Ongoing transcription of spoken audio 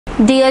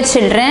Dear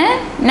children,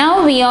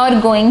 now we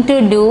are going to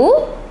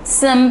do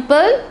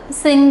simple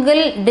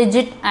single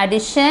digit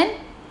addition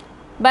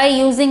by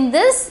using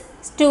this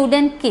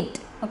student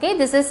kit. Okay,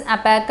 this is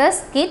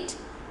Abacus kit.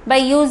 By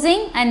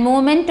using and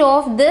movement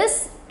of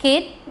this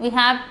kit, we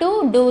have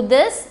to do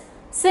this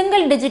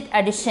single digit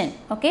addition.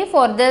 Okay,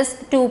 for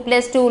this 2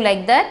 plus 2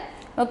 like that.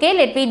 Okay,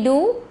 let me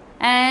do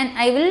and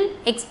I will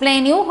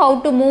explain you how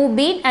to move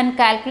bead and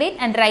calculate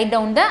and write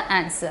down the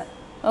answer.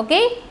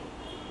 Okay,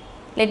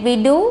 let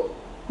me do.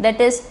 That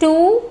is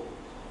 2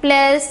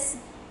 plus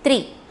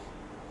 3.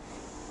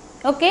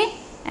 Okay,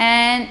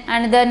 and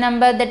another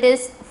number, that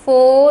is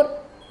 4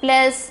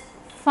 plus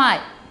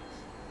 5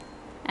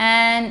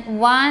 and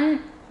 1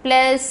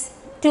 plus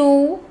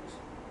 2.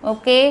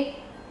 Okay,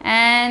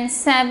 and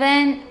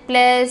 7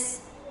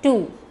 plus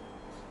 2.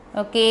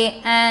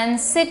 Okay, and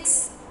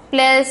 6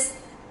 plus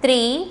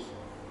 3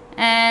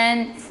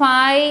 and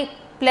 5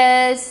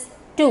 plus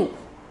 2.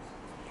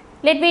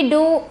 Let me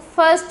do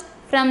first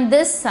from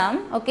this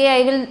sum. Okay,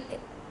 I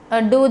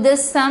will do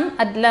this sum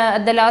at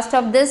the last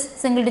of this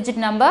single digit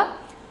number.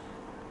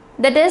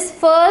 That is,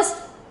 first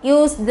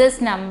use this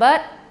number.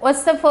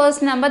 What's the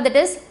first number? That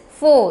is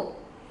 4.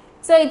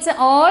 So it's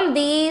all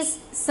these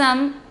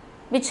sum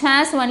which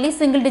has only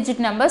single digit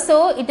number.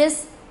 So it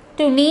is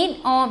to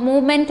need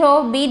movement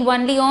of bead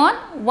only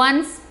on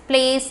one's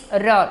place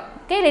rod.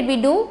 Okay, let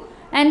me do.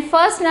 And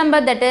first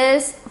number, that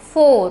is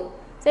 4.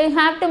 So you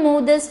have to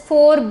move this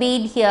 4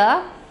 bead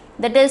here.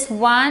 That is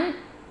 1,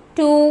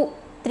 2,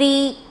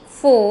 3,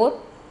 4,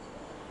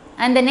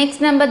 and the next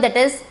number, that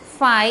is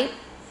 5.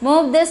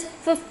 Move this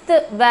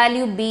fifth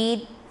value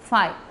bead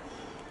 5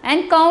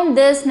 and count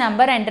this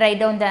number and write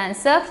down the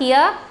answer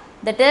here.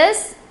 That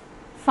is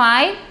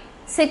 5,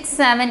 6,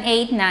 7,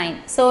 8,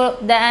 9. So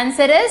the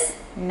answer is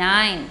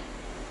 9.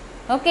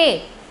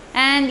 Okay,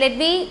 and let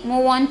me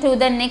move on to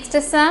the next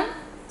sum.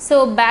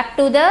 So back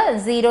to the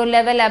 0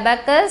 level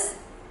abacus.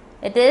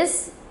 It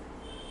is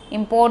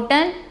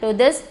important to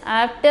this.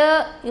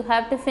 After you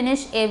have to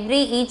finish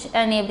each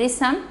and every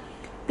sum,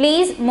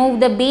 please move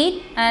the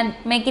bead and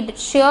make it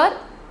sure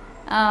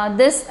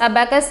this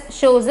abacus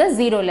shows a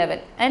 0 level,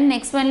 and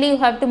next only you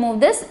have to move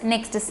this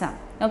next sum.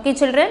 Okay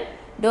children,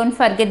 don't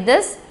forget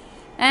this.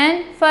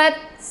 And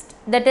first,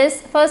 that is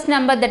first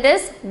number, that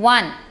is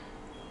 1.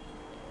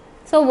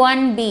 So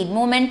 1 bead,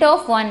 movement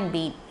of 1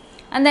 bead.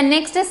 And the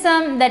next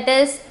sum, that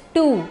is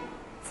 2.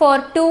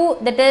 For 2,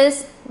 that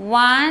is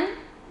 1,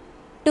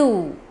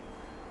 2.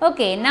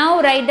 Okay,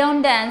 now write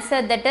down the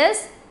answer. That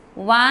is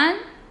 1,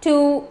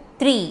 2,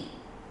 3.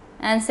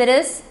 Answer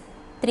is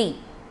 3.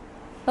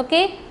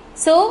 Okay,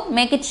 so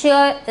make it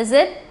sure is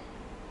it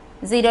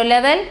 0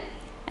 level.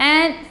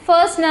 And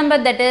first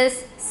number, that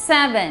is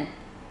 7.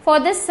 For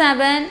this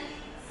 7,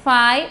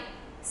 5,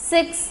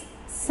 6,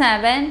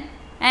 7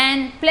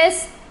 and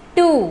plus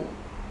 2,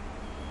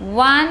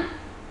 1,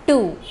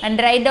 2, and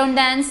write down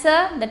the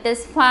answer. That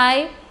is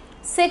 5,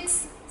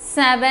 6,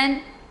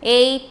 7,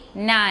 8,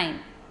 9.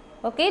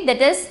 Okay,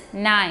 that is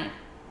 9.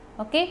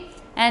 Okay,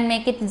 and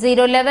make it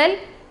 0 level.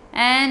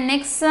 And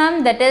next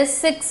sum, that is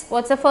 6.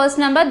 What's the first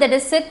number? That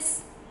is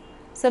 6.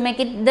 So make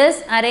it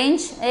this,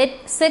 arrange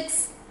it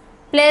 6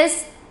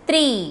 plus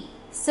 3.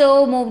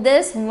 So move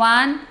this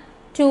 1,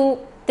 2,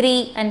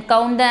 3 and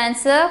count the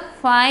answer.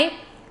 5,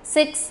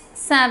 6,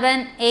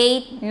 7,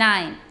 8,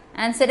 9.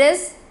 Answer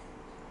is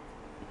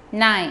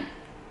 9.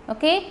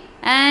 Okay,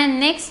 and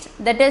next,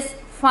 that is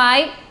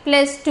 5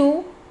 plus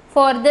 2.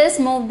 For this,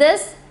 move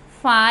this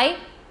 5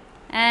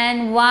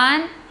 and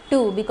 1,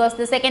 2, because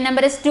the second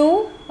number is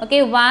 2.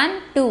 Okay,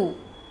 1, 2.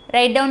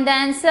 Write down the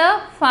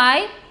answer.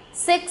 5,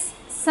 6,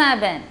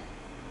 7.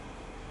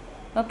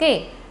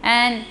 Okay,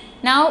 and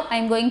now I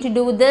am going to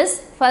do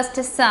this first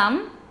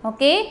sum.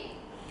 Okay,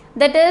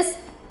 that is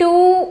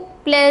 2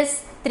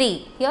 plus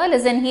 3. Here,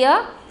 listen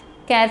here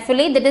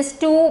carefully. That is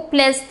 2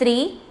 plus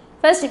 3.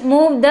 First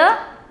move the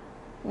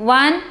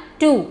 1,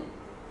 2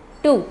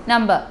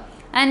 number,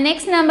 and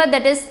next number,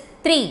 that is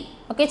 3.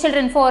 Okay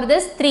children, for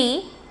this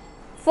 3,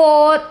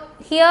 for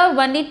here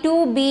only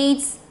 2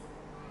 beads.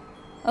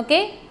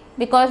 Okay,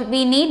 because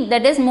we need,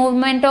 that is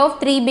movement of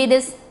 3 beads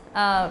is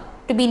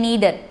to be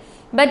needed,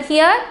 but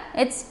here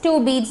it's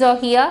 2 beads are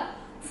here.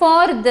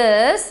 For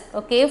this,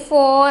 okay,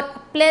 for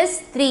plus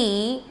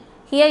 3,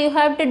 here you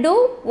have to do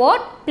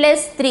what?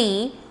 Plus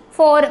 3.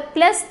 For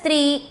plus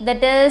 3,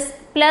 that is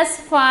plus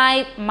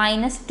 5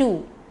 minus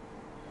 2,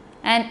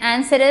 and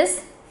answer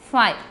is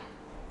 5.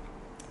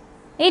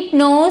 It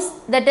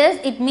knows, that is,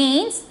 it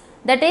means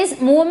that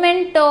is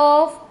movement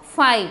of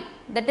 5.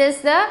 That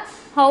is the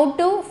how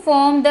to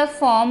form the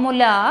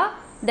formula.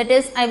 That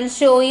is, I will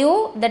show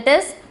you. That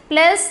is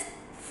plus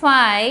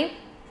 5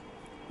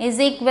 is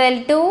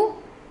equal to,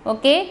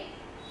 okay,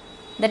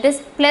 that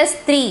is plus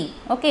 3.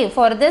 Okay,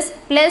 for this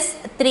plus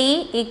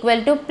 3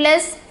 equal to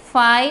plus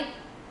 5.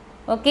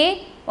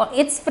 Okay,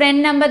 its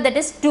friend number, that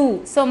is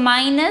 2. So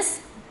minus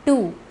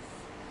 2.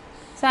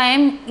 So I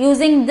am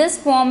using this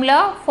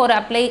formula for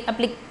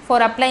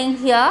applying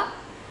here.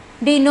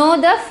 Do you know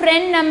the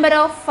friend number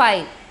of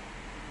 5?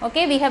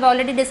 Okay, we have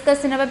already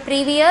discussed in our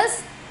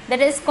previous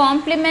that is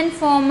complement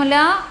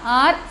formula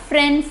or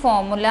friend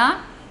formula.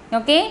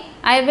 Okay,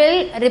 I will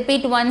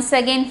repeat once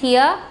again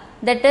here,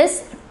 that is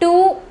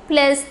 2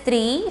 plus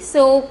 3.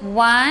 So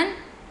 1,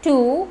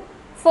 2.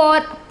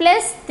 For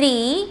plus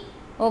 3,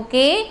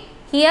 okay,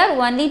 here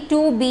only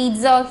 2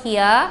 beads are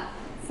here.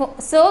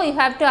 So you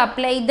have to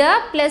apply the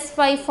plus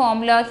 5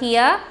 formula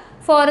here.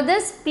 For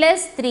this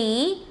plus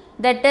 3,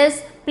 that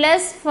is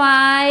plus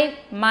 5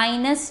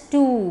 minus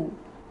 2.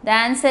 The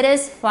answer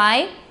is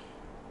 5.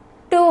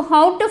 To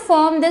how to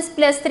form this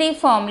plus 3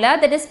 formula,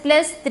 that is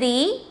plus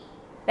 3,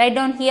 write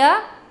down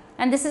here,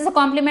 and this is a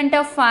complement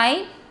of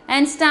 5,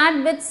 and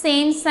start with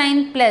same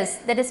sign plus,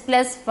 that is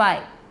plus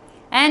 5.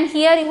 And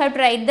here you have to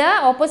write the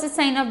opposite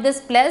sign of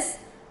this plus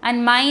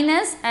and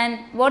minus, and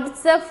what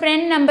is the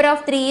friend number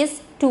of 3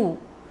 is 2.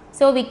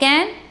 So we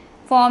can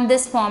form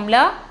this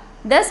formula,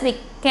 thus we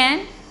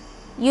can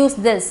use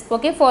this.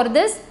 Okay, for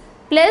this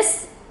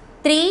plus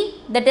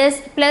 3, that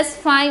is plus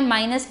 5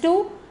 minus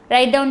 2,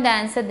 write down the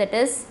answer, that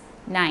is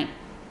 9.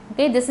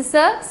 Okay, this is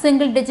a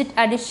single digit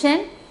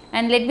addition,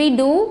 and let me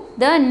do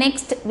the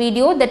next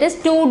video, that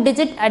is 2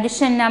 digit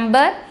addition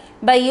number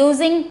by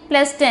using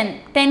plus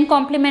 10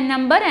 complement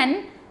number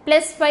and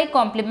plus 5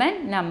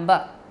 complement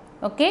number.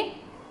 Okay.